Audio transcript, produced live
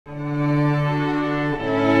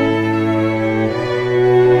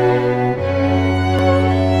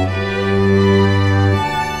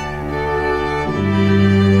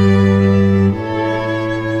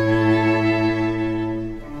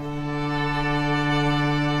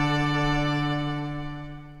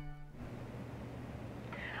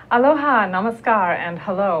Aloha, namaskar, and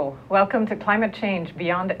hello. Welcome to Climate Change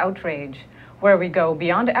Beyond Outrage, where we go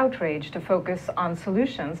beyond outrage to focus on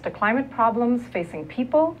solutions to climate problems facing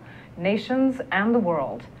people, nations, and the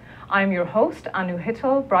world. I'm your host, Anu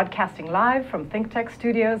Hittel, broadcasting live from ThinkTech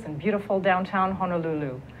Studios in beautiful downtown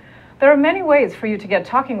Honolulu. There are many ways for you to get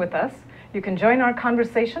talking with us. You can join our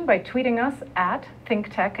conversation by tweeting us at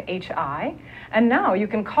ThinkTechHI, and now you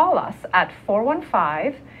can call us at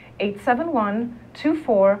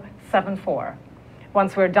 415-871-2474.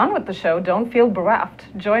 Once we're done with the show, don't feel bereft.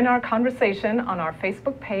 Join our conversation on our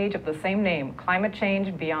Facebook page of the same name, Climate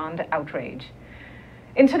Change Beyond Outrage.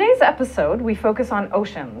 In today's episode, we focus on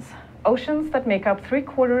oceans that make up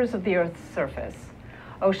 3/4 of the Earth's surface.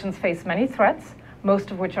 Oceans face many threats,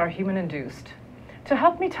 most of which are human-induced. To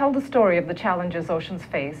help me tell the story of the challenges oceans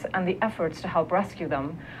face and the efforts to help rescue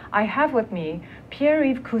them, I have with me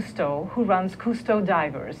Pierre-Yves Cousteau, who runs Cousteau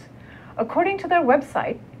Divers. According to their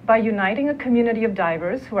website, by uniting a community of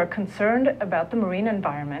divers who are concerned about the marine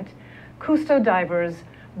environment, Cousteau Divers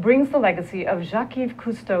brings the legacy of Pierre-Yves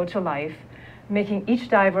Cousteau to life, making each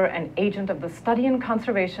diver an agent of the study and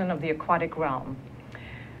conservation of the aquatic realm.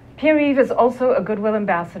 Pierre-Yves is also a Goodwill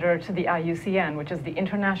Ambassador to the IUCN, which is the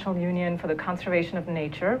International Union for the Conservation of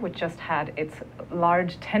Nature, which just had its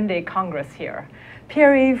large 10-day Congress here.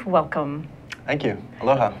 Pierre-Yves, welcome. Thank you.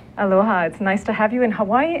 Aloha. Aloha. It's nice to have you in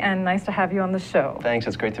Hawaii and nice to have you on the show. Thanks.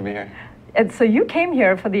 It's great to be here. And so you came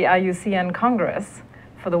here for the IUCN Congress,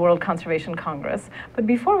 for the World Conservation Congress. But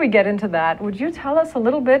before we get into that, would you tell us a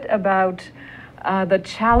little bit about the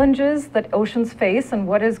challenges that oceans face and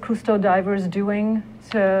what is Cousteau Divers doing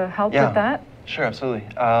to help with that? Sure, absolutely.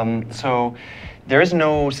 So there is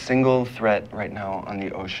no single threat right now on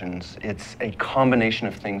the oceans. It's a combination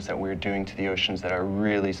of things that we're doing to the oceans that are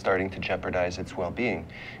really starting to jeopardize its well-being.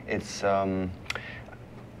 It's, I'd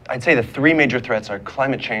say the three major threats are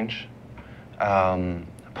climate change,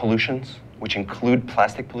 pollutions, which include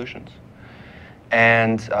plastic pollutions,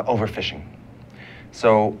 and overfishing.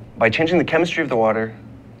 So by changing the chemistry of the water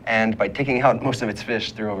and by taking out most of its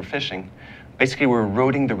fish through overfishing, basically we're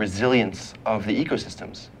eroding the resilience of the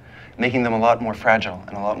ecosystems, making them a lot more fragile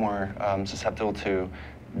and a lot more susceptible to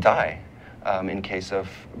die in case of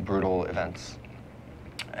brutal events.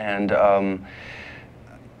 And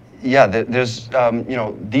there's,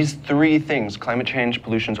 these three things, climate change,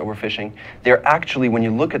 pollutions, overfishing, they're actually, when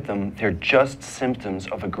you look at them, they're just symptoms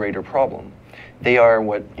of a greater problem. They are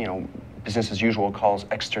what, business as usual calls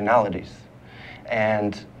externalities.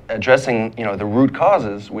 And addressing, the root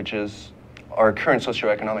causes, which is our current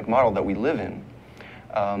socioeconomic model that we live in,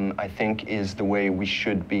 I think is the way we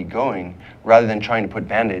should be going. Rather than trying to put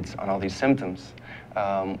Band-Aids on all these symptoms,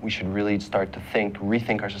 we should really start to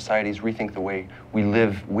rethink our societies, rethink the way we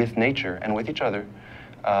live with nature and with each other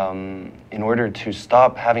in order to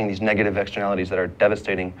stop having these negative externalities that are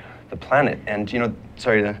devastating the planet. And,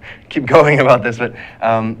 sorry to keep going about this, but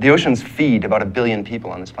the oceans feed about 1 billion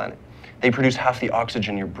people on this planet. They produce half the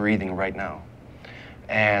oxygen you're breathing right now.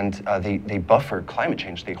 And they buffer climate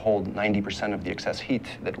change. They hold 90% of the excess heat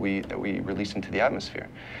that we release into the atmosphere.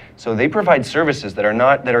 So they provide services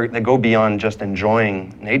that go beyond just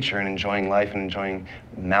enjoying nature and enjoying life and enjoying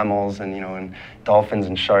mammals and and dolphins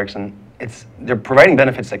and sharks, and they're providing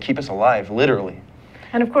benefits that keep us alive, literally.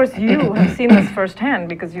 And of course, you have seen this firsthand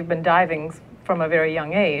because you've been diving from a very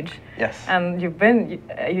young age. Yes. And you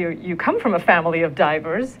come from a family of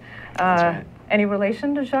divers. That's right. Any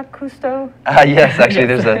relation to Jacques Cousteau? Yes, actually,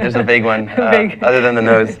 there's a big one. Other than the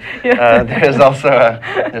nose, there's also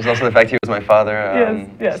the fact he was my father.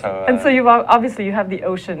 Yes. So, and so you have the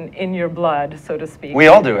ocean in your blood, so to speak. We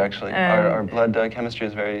all do, actually. Our blood chemistry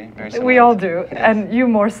is very, very similar. We all do, yes. And you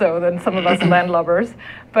more so than some of us landlubbers.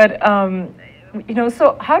 But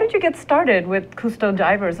so how did you get started with Cousteau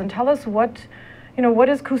Divers? And tell us what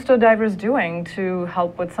is Cousteau Divers doing to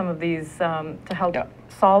help with some of these,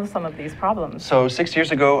 solve some of these problems? So 6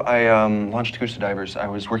 years ago, I launched Cousteau Divers. I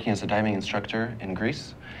was working as a diving instructor in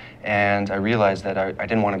Greece, and I realized that I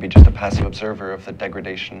didn't want to be just a passive observer of the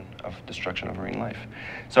destruction of marine life.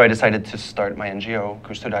 So I decided to start my NGO,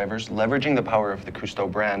 Cousteau Divers, leveraging the power of the Cousteau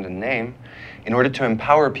brand and name in order to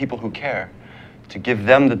empower people who care, to give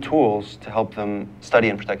them the tools to help them study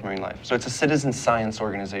and protect marine life. So it's a citizen science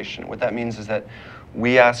organization. What that means is that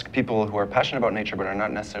we ask people who are passionate about nature but are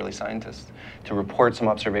not necessarily scientists to report some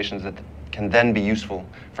observations that can then be useful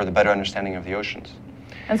for the better understanding of the oceans.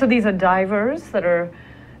 And so these are divers that are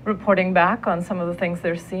reporting back on some of the things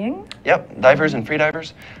they're seeing? Yep, divers and free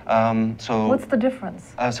divers. So what's the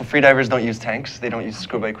difference? So free divers don't use tanks, they don't use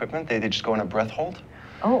scuba equipment, they just go in a breath hold.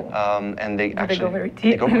 Oh. And they Do they go very deep?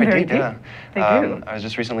 They go very deep, deep? yeah. They do. I was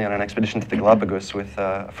just recently on an expedition to the Galapagos with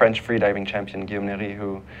a French freediving champion, Guillaume Néry,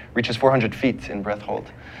 who reaches 400 feet in breath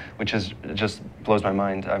hold, which is just blows my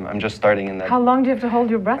mind. I'm just starting in that. How long do you have to hold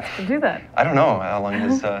your breath to do that? I don't know how long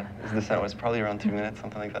his descent was. Probably around 2 minutes,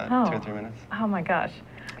 something like that. Oh. 2 or 3 minutes. Oh my gosh.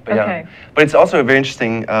 But okay. yeah, but it's also very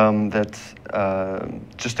interesting that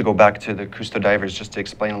just to go back to the Cousteau divers, just to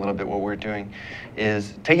explain a little bit what we're doing,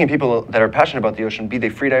 is taking people that are passionate about the ocean, be they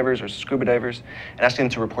free divers or scuba divers, and asking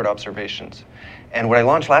them to report observations. And what I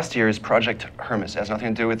launched last year is Project Hermes. It has nothing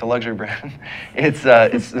to do with the luxury brand. It's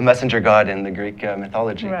the messenger god in the Greek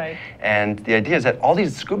mythology. Right. And the idea is that all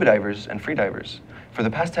these scuba divers and free divers, for the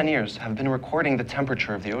past 10 years, have been recording the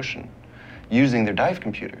temperature of the ocean using their dive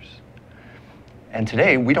computers. And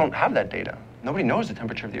today, we don't have that data. Nobody knows the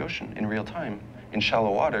temperature of the ocean in real time in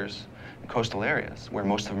shallow waters, in coastal areas where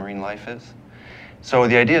most of marine life is. So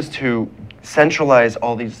the idea is to centralize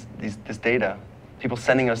all this data, people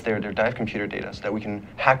sending us their dive computer data so that we can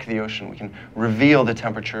hack the ocean, we can reveal the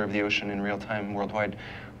temperature of the ocean in real time worldwide,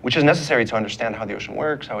 which is necessary to understand how the ocean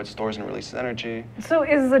works, how it stores and releases energy. So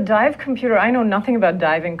is the dive computer, I know nothing about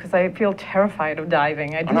diving because I feel terrified of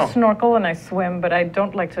diving. I do snorkel and I swim, but I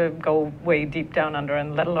don't like to go way deep down under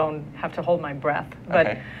and let alone have to hold my breath. But,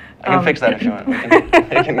 okay. I can fix that if you want.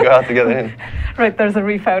 We can go out together. Right, there's a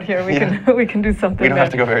reef out here. We can do something. We don't have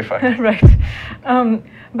to go very far. Right.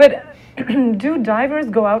 But do divers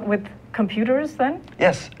go out with computers then?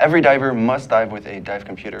 Yes, every diver must dive with a dive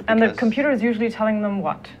computer. And the computer is usually telling them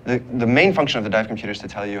what? The main function of the dive computer is to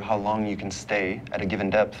tell you how long you can stay at a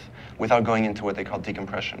given depth without going into what they call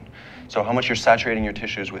decompression. So how much you're saturating your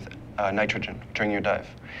tissues with nitrogen during your dive.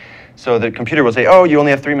 So the computer will say, oh, you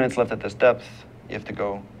only have 3 minutes left at this depth. You have to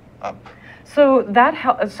go up. So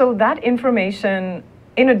that information,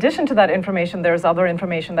 in addition to that information, there's other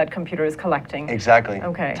information that computer is collecting. Exactly.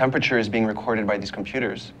 Okay. Temperature is being recorded by these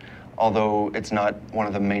computers. Although it's not one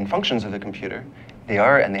of the main functions of the computer, they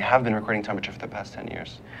are and they have been recording temperature for the past 10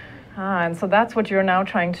 years. And so that's what you're now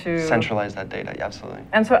trying to... Centralize that data, yeah, absolutely.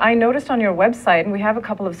 And so I noticed on your website, and we have a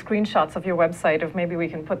couple of screenshots of your website, if maybe we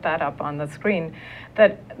can put that up on the screen,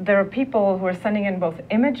 that there are people who are sending in both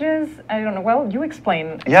images, I don't know, well, you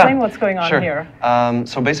explain what's going on here.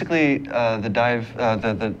 So basically, the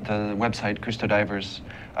website, Cousteau Divers,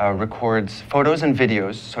 records photos and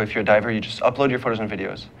videos. So if you're a diver, you just upload your photos and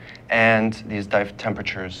videos, and these dive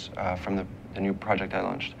temperatures from the new project I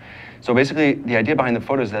launched. So basically, the idea behind the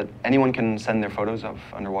photos is that anyone can send their photos of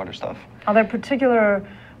underwater stuff. Are there particular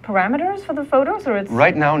parameters for the photos, or it's...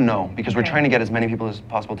 Right now, no, because we're trying to get as many people as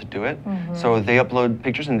possible to do it. So they upload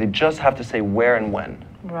pictures, and they just have to say where and when.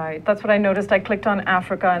 Right, that's what I noticed. I clicked on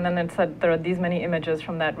Africa, and then it said there are these many images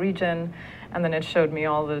from that region, and then it showed me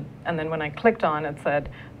all the... And then when I clicked on, it said,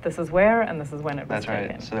 this is where, and this is when it was taken.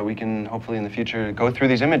 That's right, so that we can hopefully in the future go through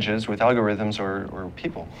these images with algorithms or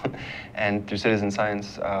people, and through citizen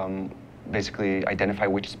science, basically identify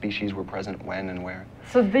which species were present when and where.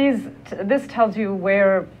 So this tells you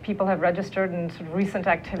where people have registered and sort of recent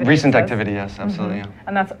activity. Recent activity, yes, absolutely. Yeah.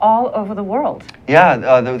 And that's all over the world.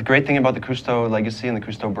 Yeah, the great thing about the Cousteau legacy and the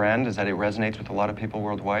Cousteau brand is that it resonates with a lot of people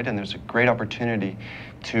worldwide, and there's a great opportunity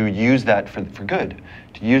to use that for good,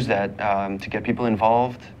 to use that to get people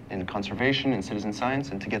involved in conservation and citizen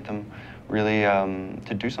science, and to get them really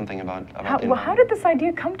to do something about how did this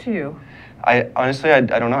idea come to you? Honestly, I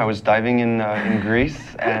don't know. I was diving in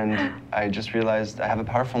Greece, and I just realized I have a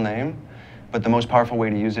powerful name, but the most powerful way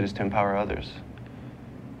to use it is to empower others.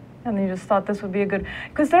 And you just thought this would be a good...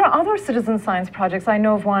 Because there are other citizen science projects. I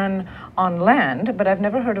know of one on land, but I've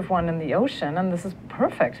never heard of one in the ocean, and this is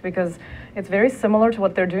perfect because it's very similar to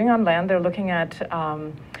what they're doing on land. They're looking at...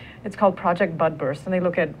 it's called Project Budburst, and they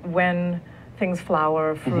look at when things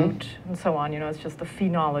flower, fruit, and so on. You know, it's just the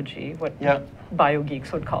phenology, what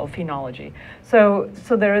biogeeks would call phenology. So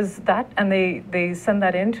there is that, and they send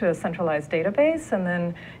that into a centralized database, and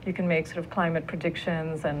then you can make sort of climate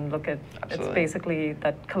predictions and look at, it's basically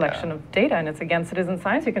that collection of data, and it's again citizen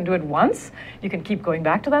science. You can do it once, you can keep going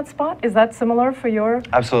back to that spot. Is that similar for your?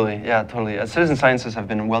 Absolutely, yeah, totally. Citizen sciences have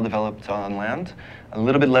been well developed on land, a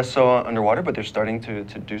little bit less so underwater, but they're starting to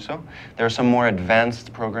do so. There are some more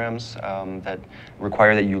advanced programs that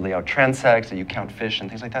require that you lay out transects, that you count fish and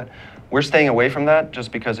things like that. We're staying away from that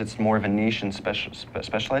just because it's more of a niche and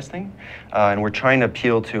specialized thing. And we're trying to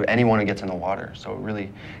appeal to anyone who gets in the water. So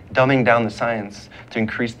really dumbing down the science to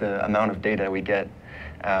increase the amount of data we get.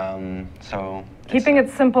 Keeping it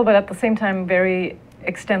simple, but at the same time very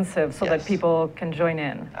extensive so that Yes. people can join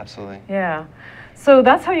in. Absolutely. Yeah. So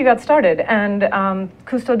that's how you got started. And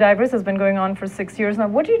Cousteau Divers has been going on for 6 years now.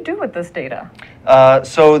 What do you do with this data?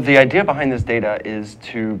 So the idea behind this data is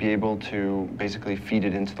to be able to basically feed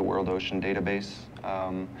it into the World Ocean database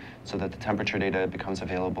so that the temperature data becomes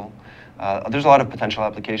available. There's a lot of potential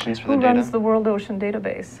applications for the data. Who runs the World Ocean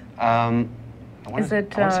database? I want to say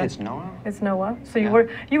it's NOAA. It's NOAA. So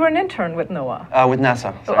you were an intern with NOAA. With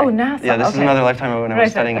NASA. Sorry. Oh, NASA. Yeah, this is another lifetime when I was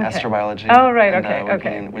studying astrobiology. Oh, right. And, Okay.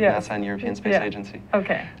 working with NASA and European Space Agency.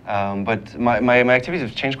 Okay. But my activities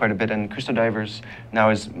have changed quite a bit, and Cousteau Divers now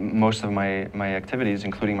is most of my activities,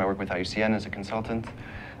 including my work with IUCN as a consultant.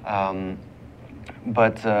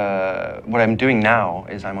 But what I'm doing now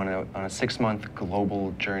is I'm on a 6-month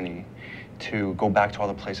global journey to go back to all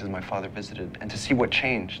the places my father visited and to see what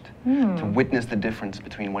changed, to witness the difference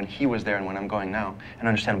between when he was there and when I'm going now, and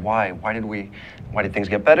understand why. Why did things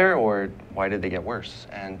get better, or why did they get worse?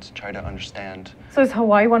 And try to understand. So is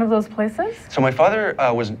Hawaii one of those places? So my father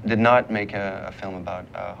did not make a film about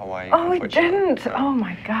Hawaii. Oh, he didn't? Oh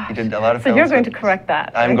my gosh. He did a lot of films. So you're going to correct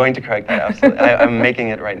that. I'm going to correct that, absolutely. I'm making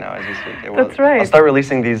it right now as we speak. That's right. I'll start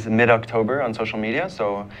releasing these mid-October on social media,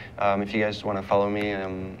 so if you guys want to follow me,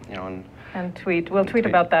 you know, and tweet. We'll tweet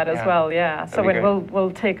about that as well, yeah. So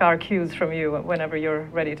we'll take our cues from you whenever you're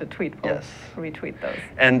ready to tweet. We'll retweet those.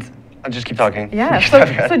 And I'll just keep talking. Yeah,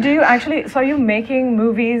 so do you actually, so are you making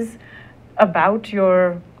movies about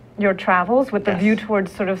your travels with the view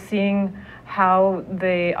towards sort of seeing how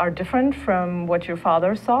they are different from what your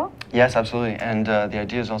father saw? Yes, absolutely. And the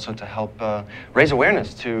idea is also to help raise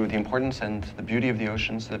awareness to the importance and the beauty of the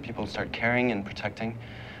oceans so that people start caring and protecting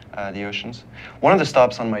the oceans. One of the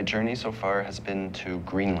stops on my journey so far has been to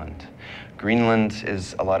Greenland. Greenland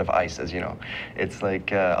is a lot of ice, as you know. It's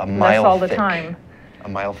like a mile all thick. The time. A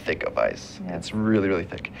mile thick of ice. Yes. It's really, really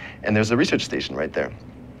thick. And there's a research station right there.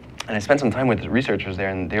 And I spent some time with the researchers there,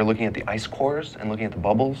 and they're looking at the ice cores and looking at the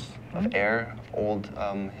bubbles of air, of old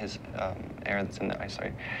air that's in the ice.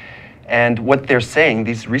 Sorry. And what they're saying,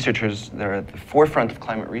 these researchers, they're at the forefront of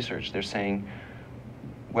climate research. They're saying,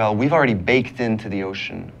 well, we've already baked into the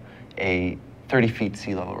ocean a 30 feet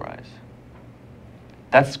sea level rise.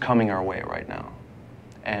 That's coming our way right now.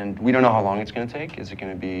 And we don't know how long it's going to take. Is it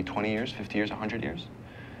going to be 20 years, 50 years, 100 years?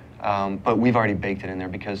 But we've already baked it in there,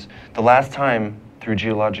 because the last time through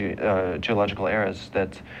geological eras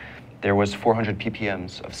that there was 400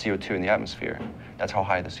 ppms of CO2 in the atmosphere, that's how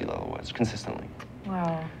high the sea level was consistently.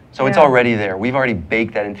 Wow. So it's already there. We've already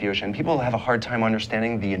baked that into the ocean. People have a hard time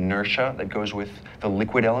understanding the inertia that goes with the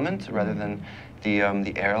liquid element rather than the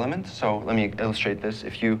air element. So let me illustrate this.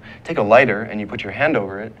 If you take a lighter and you put your hand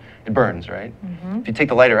over it, it burns, right? If you take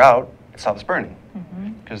the lighter out, it stops burning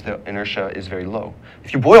because the inertia is very low.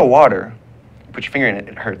 If you boil water, you put your finger in it,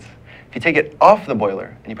 it hurts. If you take it off the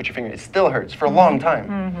boiler and you put your finger in it, it still hurts for a long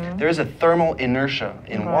time. There is a thermal inertia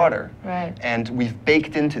in water. And we've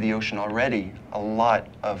baked into the ocean already a lot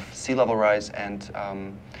of sea level rise and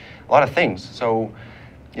a lot of things. So,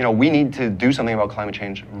 you know, we need to do something about climate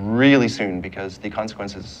change really soon, because the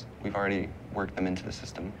consequences, we've already worked them into the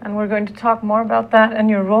system. And we're going to talk more about that and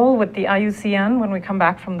your role with the IUCN when we come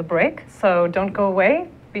back from the break. So don't go away.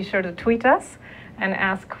 Be sure to tweet us and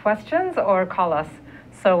ask questions or call us.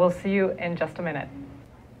 So we'll see you in just a minute.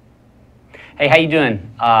 Hey, how you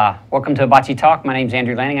doing? Welcome to Hibachi Talk. My name's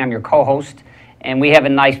Andrew Lanning. I'm your co-host. And we have a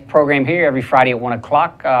nice program here every Friday at 1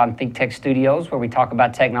 o'clock on ThinkTech Studios, where we talk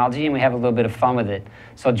about technology and we have a little bit of fun with it.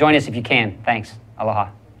 So join us if you can. Thanks. Aloha.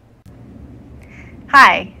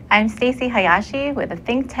 Hi, I'm Stacy Hayashi with the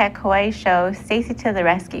ThinkTech Hawaii show, Stacy to the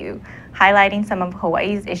Rescue, highlighting some of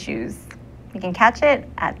Hawaii's issues. You can catch it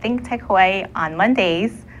at ThinkTech Hawaii on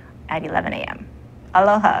Mondays at 11 a.m.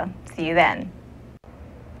 Aloha. See you then.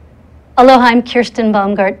 Aloha, I'm Kirsten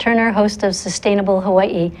Baumgart-Turner, host of Sustainable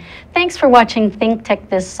Hawaii. Thanks for watching ThinkTech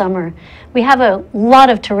this summer. We have a lot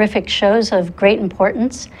of terrific shows of great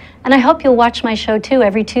importance, and I hope you'll watch my show too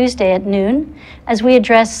every Tuesday at noon as we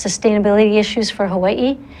address sustainability issues for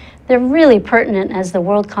Hawaii. They're really pertinent as the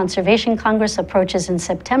World Conservation Congress approaches in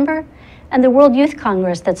September, and the World Youth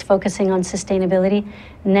Congress that's focusing on sustainability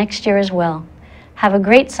next year as well. Have a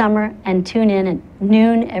great summer and tune in at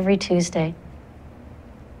noon every Tuesday.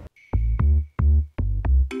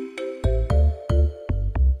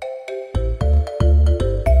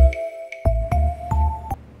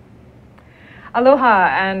 Aloha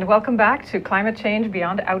and welcome back to Climate Change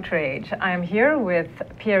Beyond Outrage. I am here with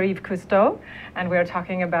Pierre-Yves Cousteau, and we are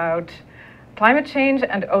talking about climate change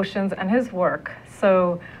and oceans and his work.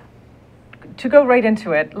 So to go right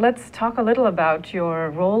into it, let's talk a little about your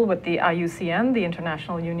role with the IUCN, the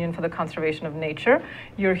International Union for the Conservation of Nature.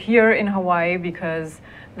 You're here in Hawaii because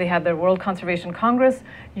they had their World Conservation Congress.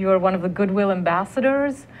 You are one of the Goodwill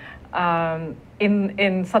ambassadors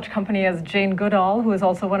in such company as Jane Goodall, who is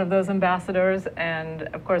also one of those ambassadors, and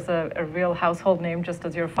of course a real household name, just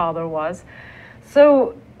as your father was.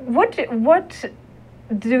 So what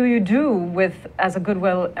do you do with as a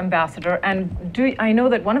Goodwill ambassador? And I know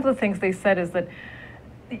that one of the things they said is that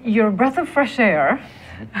you're a breath of fresh air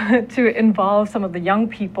to involve some of the young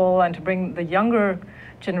people and to bring the younger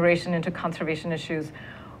generation into conservation issues.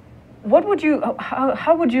 What would you,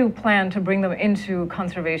 how would you plan to bring them into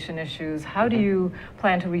conservation issues? How do you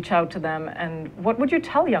plan to reach out to them? And what would you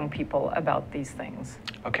tell young people about these things?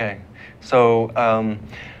 Okay, so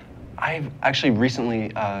I've actually recently,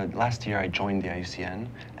 last year I joined the IUCN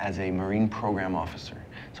as a Marine Program Officer.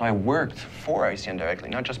 So I worked for IUCN directly,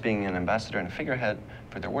 not just being an ambassador and a figurehead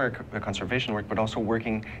for their work, their conservation work, but also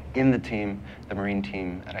working in the team, the Marine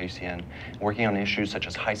team at IUCN, working on issues such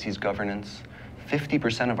as high seas governance.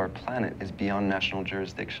 50% of our planet is beyond national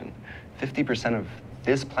jurisdiction. 50% of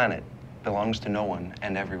this planet belongs to no one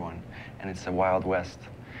and everyone, and it's a wild west.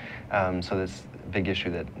 So this big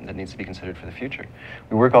issue that needs to be considered for the future.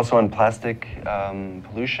 We work also on plastic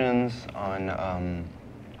pollutions, on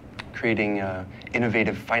creating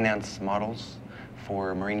innovative finance models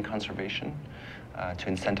for marine conservation to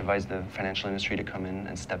incentivize the financial industry to come in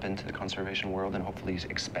and step into the conservation world and hopefully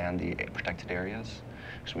expand the protected areas,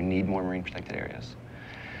 because we need more marine protected areas.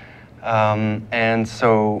 And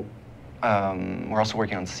so we're also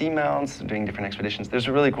working on seamounts, doing different expeditions. There's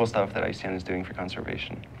really cool stuff that IUCN is doing for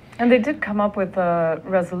conservation. And they did come up with a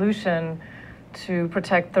resolution to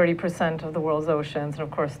protect 30% of the world's oceans, and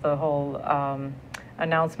of course the whole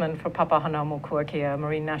announcement for Papahanaumokuakea, a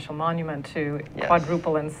marine national monument, to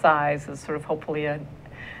quadruple in size is sort of hopefully a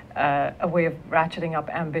way of ratcheting up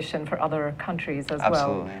ambition for other countries as well.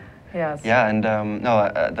 Absolutely. Yes. Yeah, and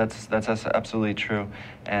no, that's absolutely true.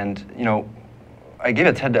 And you know, I gave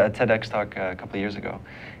a TEDx talk a couple of years ago,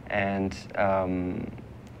 and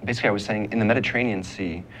basically I was saying in the Mediterranean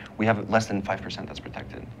Sea we have less than 5% that's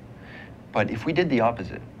protected. But if we did the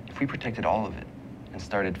opposite, if we protected all of it and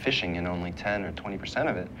started fishing in only 10 or 20%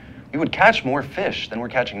 of it, we would catch more fish than we're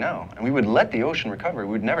catching now, and we would let the ocean recover.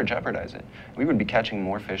 We would never jeopardize it. We would be catching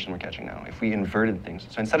more fish than we're catching now if we inverted things.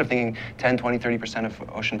 So instead of thinking 10, 20, 30% of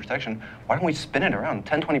ocean protection, why don't we spin it around?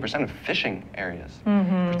 10, 20% of fishing areas.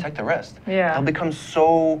 Protect the rest. Yeah. They'll become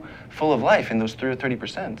so full of life in those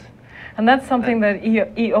 30%. And that's something that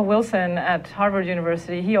E.O. Wilson at Harvard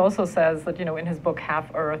University, he also says that, you know, in his book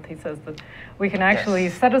Half Earth, he says that we can actually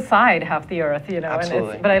set aside half the Earth, you know.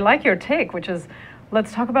 Absolutely. But I like your take, which is,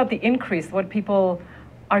 let's talk about the increase, what people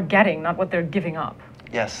are getting, not what they're giving up.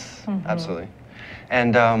 Yes, absolutely.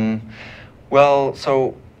 And well,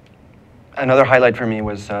 so another highlight for me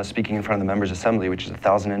was speaking in front of the Members' Assembly, which is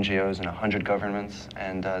 1,000 NGOs and 100 governments,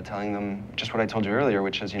 and telling them just what I told you earlier,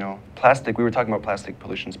 which is, you know, plastic, we were talking about plastic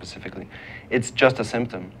pollution specifically. It's just a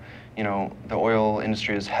symptom. You know, the oil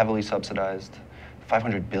industry is heavily subsidized.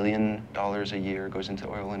 $500 billion a year goes into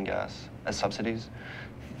oil and gas as subsidies.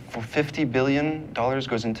 For $50 billion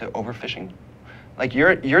goes into overfishing. Like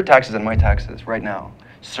your taxes and my taxes right now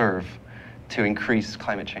serve to increase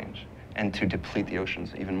climate change and to deplete the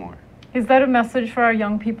oceans even more. Is that a message for our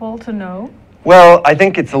young people to know? Well, I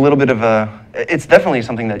think it's a little bit of a, it's definitely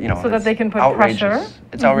something that, you know, so that they can put outrageous. pressure?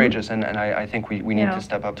 It's outrageous, and I think we need to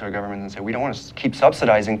step up to our government and say, we don't want to keep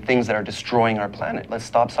subsidizing things that are destroying our planet. Let's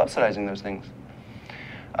stop subsidizing those things.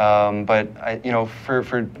 But, you know,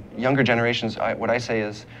 for younger generations, what I say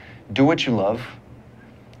is, do what you love,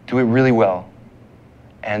 do it really well,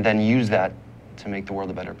 and then use that to make the world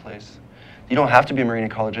a better place. You don't have to be a marine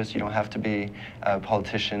ecologist. You don't have to be a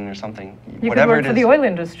politician or something. You could work for the oil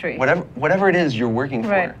industry. Whatever it is you're working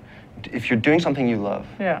for, if you're doing something you love,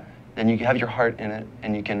 then you have your heart in it,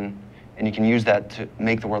 and you can use that to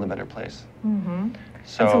make the world a better place.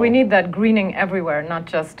 So we need that greening everywhere, not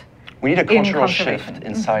just we need a cultural shift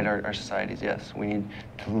inside our societies. Yes, we need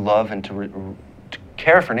to love and to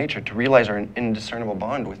care for nature, to realize our indiscernible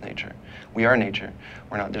bond with nature. We are nature.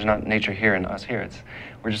 We're not. There's not nature here and us here.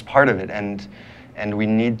 We're just part of it, and we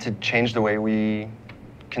need to change the way we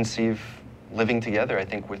conceive living together, I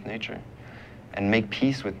think, with nature, and make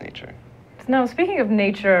peace with nature. Now, speaking of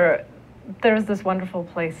nature, there's this wonderful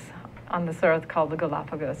place on this earth called the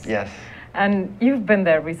Galapagos. Yes. And you've been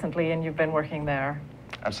there recently, and you've been working there.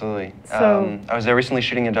 Absolutely. So, I was there recently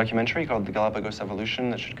shooting a documentary called The Galapagos Evolution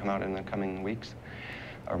that should come out in the coming weeks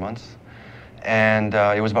or months. And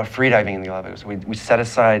it was about free diving in the Galapagos. We set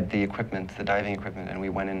aside the equipment, the diving equipment, and we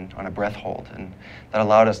went in on a breath hold. And that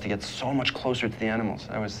allowed us to get so much closer to the animals.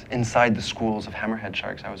 I was inside the schools of hammerhead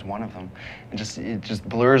sharks. I was one of them. And it just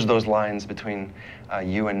blurs those lines between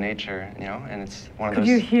you and nature, you know, and it's one of those.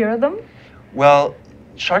 Could you hear them? Well,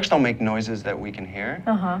 sharks don't make noises that we can hear,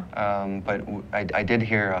 Uh-huh. I did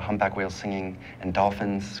hear humpback whales singing and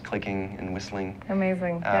dolphins clicking and whistling.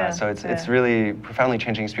 Amazing. So it's really profoundly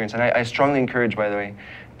changing experience. And I strongly encourage, by the way,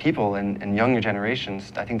 people and younger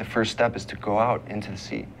generations, I think the first step is to go out into the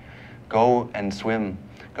sea. Go and swim,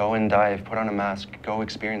 go and dive, put on a mask, go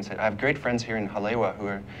experience it. I have great friends here in Halewa who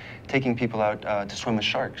are taking people out to swim with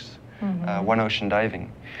sharks. One ocean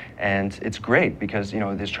diving, and it's great because, you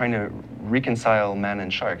know, they're trying to reconcile man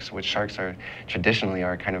and sharks, which sharks are traditionally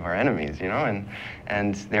kind of our enemies, you know,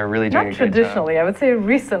 and they're really doing Not a great traditionally, job. I would say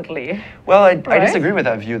recently. Well, I Right? disagree with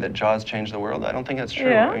that view that Jaws changed the world. I don't think that's true.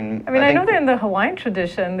 Yeah. I know think that in the Hawaiian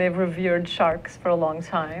tradition, they've revered sharks for a long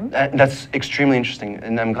time. that's extremely interesting,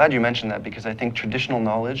 and I'm glad you mentioned that because I think traditional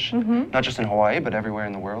knowledge, not just in Hawaii but everywhere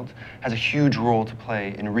in the world, has a huge role to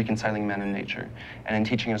play in reconciling man and nature and in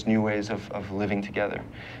teaching us new ways of living together.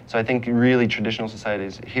 So I think really traditional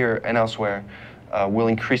societies here and elsewhere will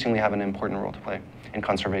increasingly have an important role to play in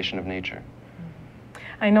conservation of nature.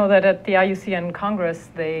 I know that at the IUCN Congress,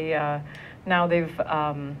 now they've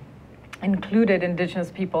included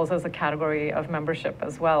Indigenous peoples as a category of membership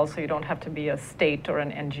as well, so you don't have to be a state or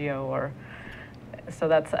an NGO so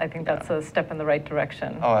I think that's a step in the right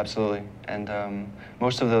direction. Oh, absolutely. And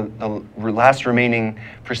most of the last remaining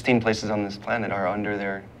pristine places on this planet are under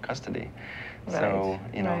their custody. Right. So,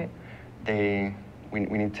 you know, right. we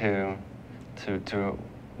need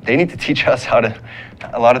they need to teach us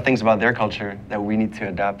a lot of things about their culture that we need to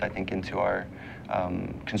adapt, I think, into our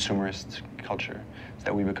consumerist culture, so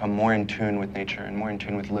that we become more in tune with nature and more in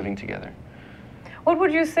tune with living together. What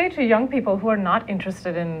would you say to young people who are not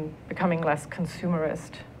interested in becoming less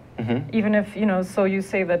consumerist? Even if, you know, so you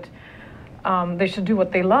say that they should do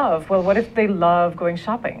what they love. Well, what if they love going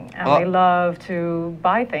shopping and they love to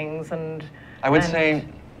buy things and... I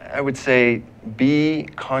would say be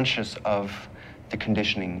conscious of the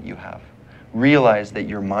conditioning you have. Realize that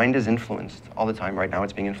your mind is influenced all the time. Right now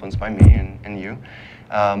it's being influenced by me and you.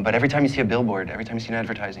 But every time you see a billboard, every time you see an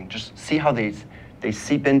advertising, just see how they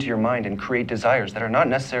seep into your mind and create desires that are not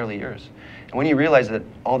necessarily yours. And when you realize that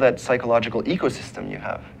all that psychological ecosystem you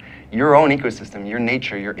have, your own ecosystem, your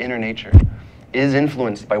nature, your inner nature, is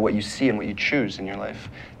influenced by what you see and what you choose in your life,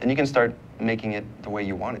 then you can start making it the way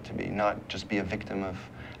you want it to be, not just be a victim of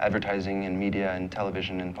advertising and media and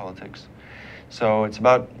television and politics. So it's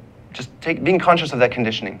about just being conscious of that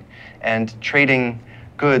conditioning and trading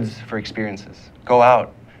goods for experiences. Go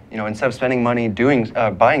out, you know, instead of spending money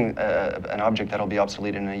buying an object that'll be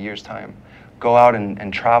obsolete in a year's time. Go out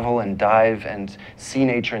and travel and dive and see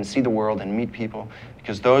nature and see the world and meet people,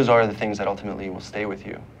 because those are the things that ultimately will stay with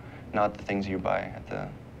you, not the things you buy at the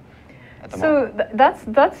mall. So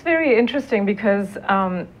that's very interesting because,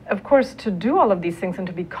 of course, to do all of these things and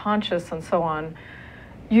to be conscious and so on,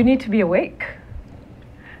 you need to be awake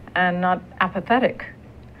and not apathetic.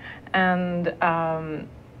 And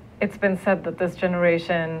it's been said that this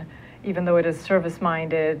generation, even though it is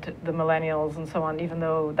service-minded, the millennials and so on, even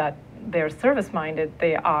though that they're service-minded,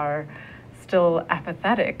 they are still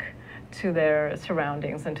apathetic to their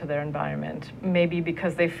surroundings and to their environment, maybe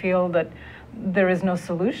because they feel that there is no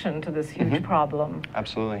solution to this huge problem.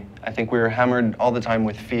 Absolutely. I think we're hammered all the time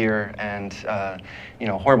with fear and you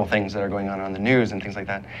know, horrible things that are going on the news and things like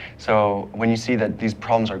that. So when you see that these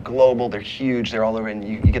problems are global, they're huge, they're all over, and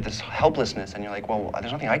you get this helplessness, and you're like, well,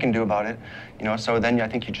 there's nothing I can do about it, you know. So then I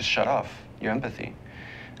think you just shut off your empathy,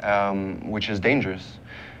 which is dangerous.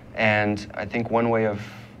 And I think one way of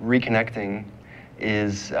reconnecting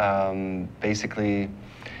is basically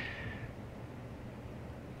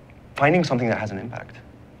finding something that has an impact,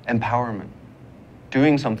 empowerment,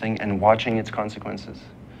 doing something and watching its consequences.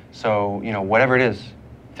 So, you know, whatever it is,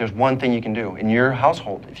 if there's one thing you can do in your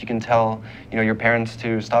household, if you can tell, you know, your parents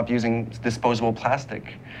to stop using disposable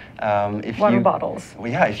plastic, water bottles.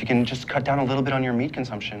 Well, yeah, if you can just cut down a little bit on your meat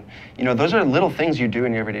consumption, you know, those are little things you do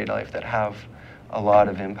in your everyday life that have a lot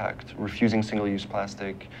of impact. Refusing single-use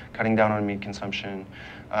plastic, cutting down on meat consumption,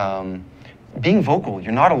 being vocal.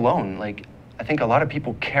 You're not alone. Like, I think a lot of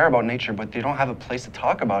people care about nature, but they don't have a place to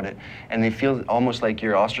talk about it, and they feel almost like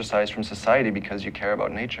you're ostracized from society because you care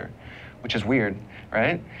about nature, which is weird,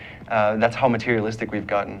 right? That's how materialistic we've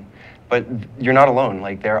gotten. But you're not alone.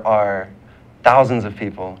 Like, there are thousands of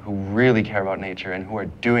people who really care about nature and who are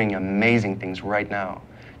doing amazing things right now.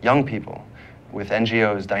 Young people with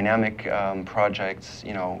NGOs, dynamic projects,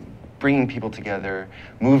 you know, bringing people together.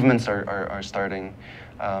 Movements are starting.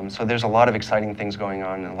 So there's a lot of exciting things going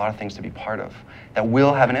on and a lot of things to be part of that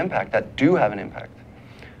will have an impact, that do have an impact.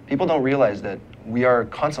 People don't realize that we are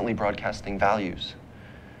constantly broadcasting values.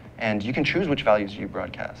 And you can choose which values you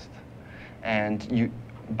broadcast. And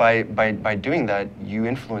by doing that, you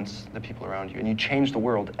influence the people around you. And you change the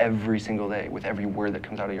world every single day with every word that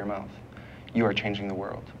comes out of your mouth. You are changing the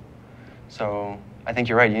world. So I think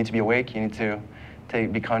you're right. You need to be awake. You need to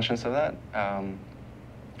be conscious of that.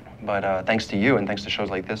 But thanks to you and thanks to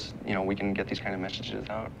shows like this, we can get these kind of messages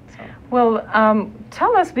out. So. Well,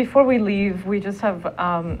 tell us before we leave, we just have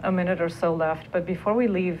a minute or so left, but before we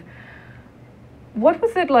leave, what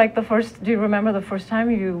was it like do you remember the first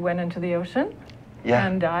time you went into the ocean? Yeah.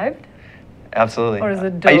 And dived? Absolutely. Or is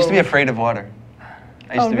it I used to be afraid of water.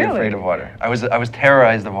 I used to be really? afraid of water. I was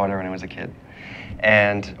terrorized of water when I was a kid.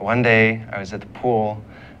 And one day I was at the pool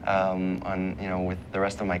with the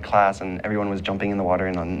rest of my class, and everyone was jumping in the water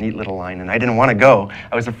in a neat little line, and I didn't want to go.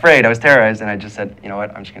 I was afraid, I was terrorized, and I just said, you know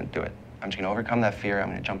what, I'm just going to do it. I'm just going to overcome that fear, I'm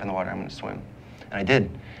going to jump in the water, I'm going to swim. And I did.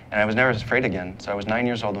 And I was never afraid again. So I was 9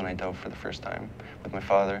 years old when I dove for the first time with my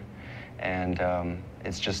father. And I'm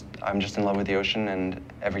just in love with the ocean, and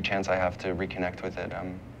every chance I have to reconnect with it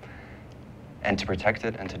and to protect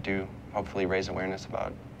it and to hopefully raise awareness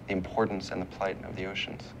about the importance and the plight of the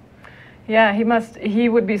oceans. Yeah, he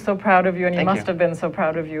would be so proud of you, and he Thank must you. have been so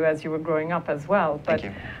proud of you as you were growing up as well. But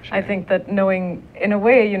Thank you. I think that knowing, in a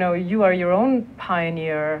way, you are your own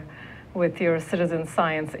pioneer with your citizen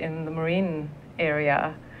science in the marine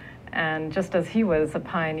area. And just as he was a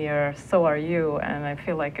pioneer, so are you. And I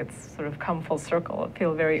feel like it's sort of come full circle. I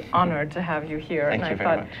feel very honored to have you here. Thank you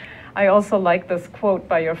very much. I also like this quote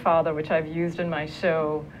by your father, which I've used in my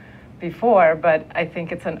show before, but I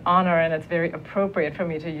think it's an honor and it's very appropriate for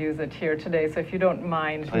me to use it here today. So if you don't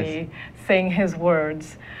mind Please. me saying his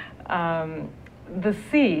words, the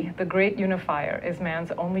sea, the great unifier, is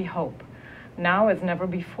man's only hope. Now as never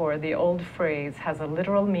before, the old phrase has a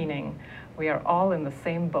literal meaning. We are all in the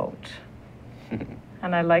same boat.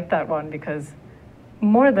 And I like that one because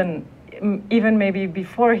more than even maybe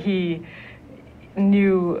before he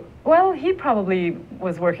knew, well, he probably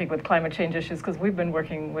was working with climate change issues because we've been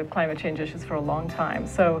working with climate change issues for a long time.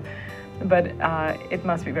 So, but it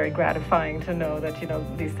must be very gratifying to know that,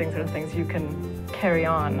 these things are things you can carry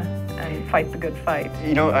on and fight the good fight.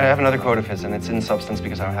 I have another quote of his, and it's in substance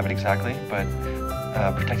because I don't have it exactly, but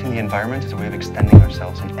protecting the environment is a way of extending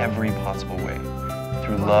ourselves in every possible way.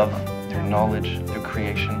 Through love, through knowledge, through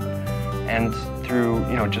creation, and through,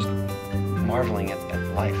 just marveling at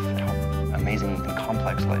life, at how amazing and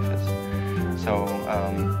complex life is. So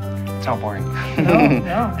it's not boring.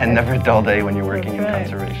 No. And never a dull day when you're working in right.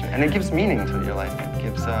 conservation. And it gives meaning to your life. It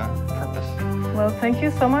gives purpose. Well, thank you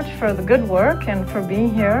so much for the good work and for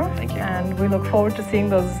being here. Thank you. And we look forward to seeing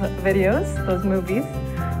those videos, those movies.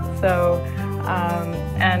 So,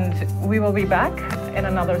 and we will be back in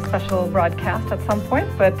another special broadcast at some point,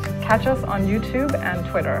 but catch us on YouTube and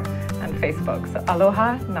Twitter and Facebook. So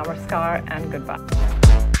aloha, namaskar, and goodbye.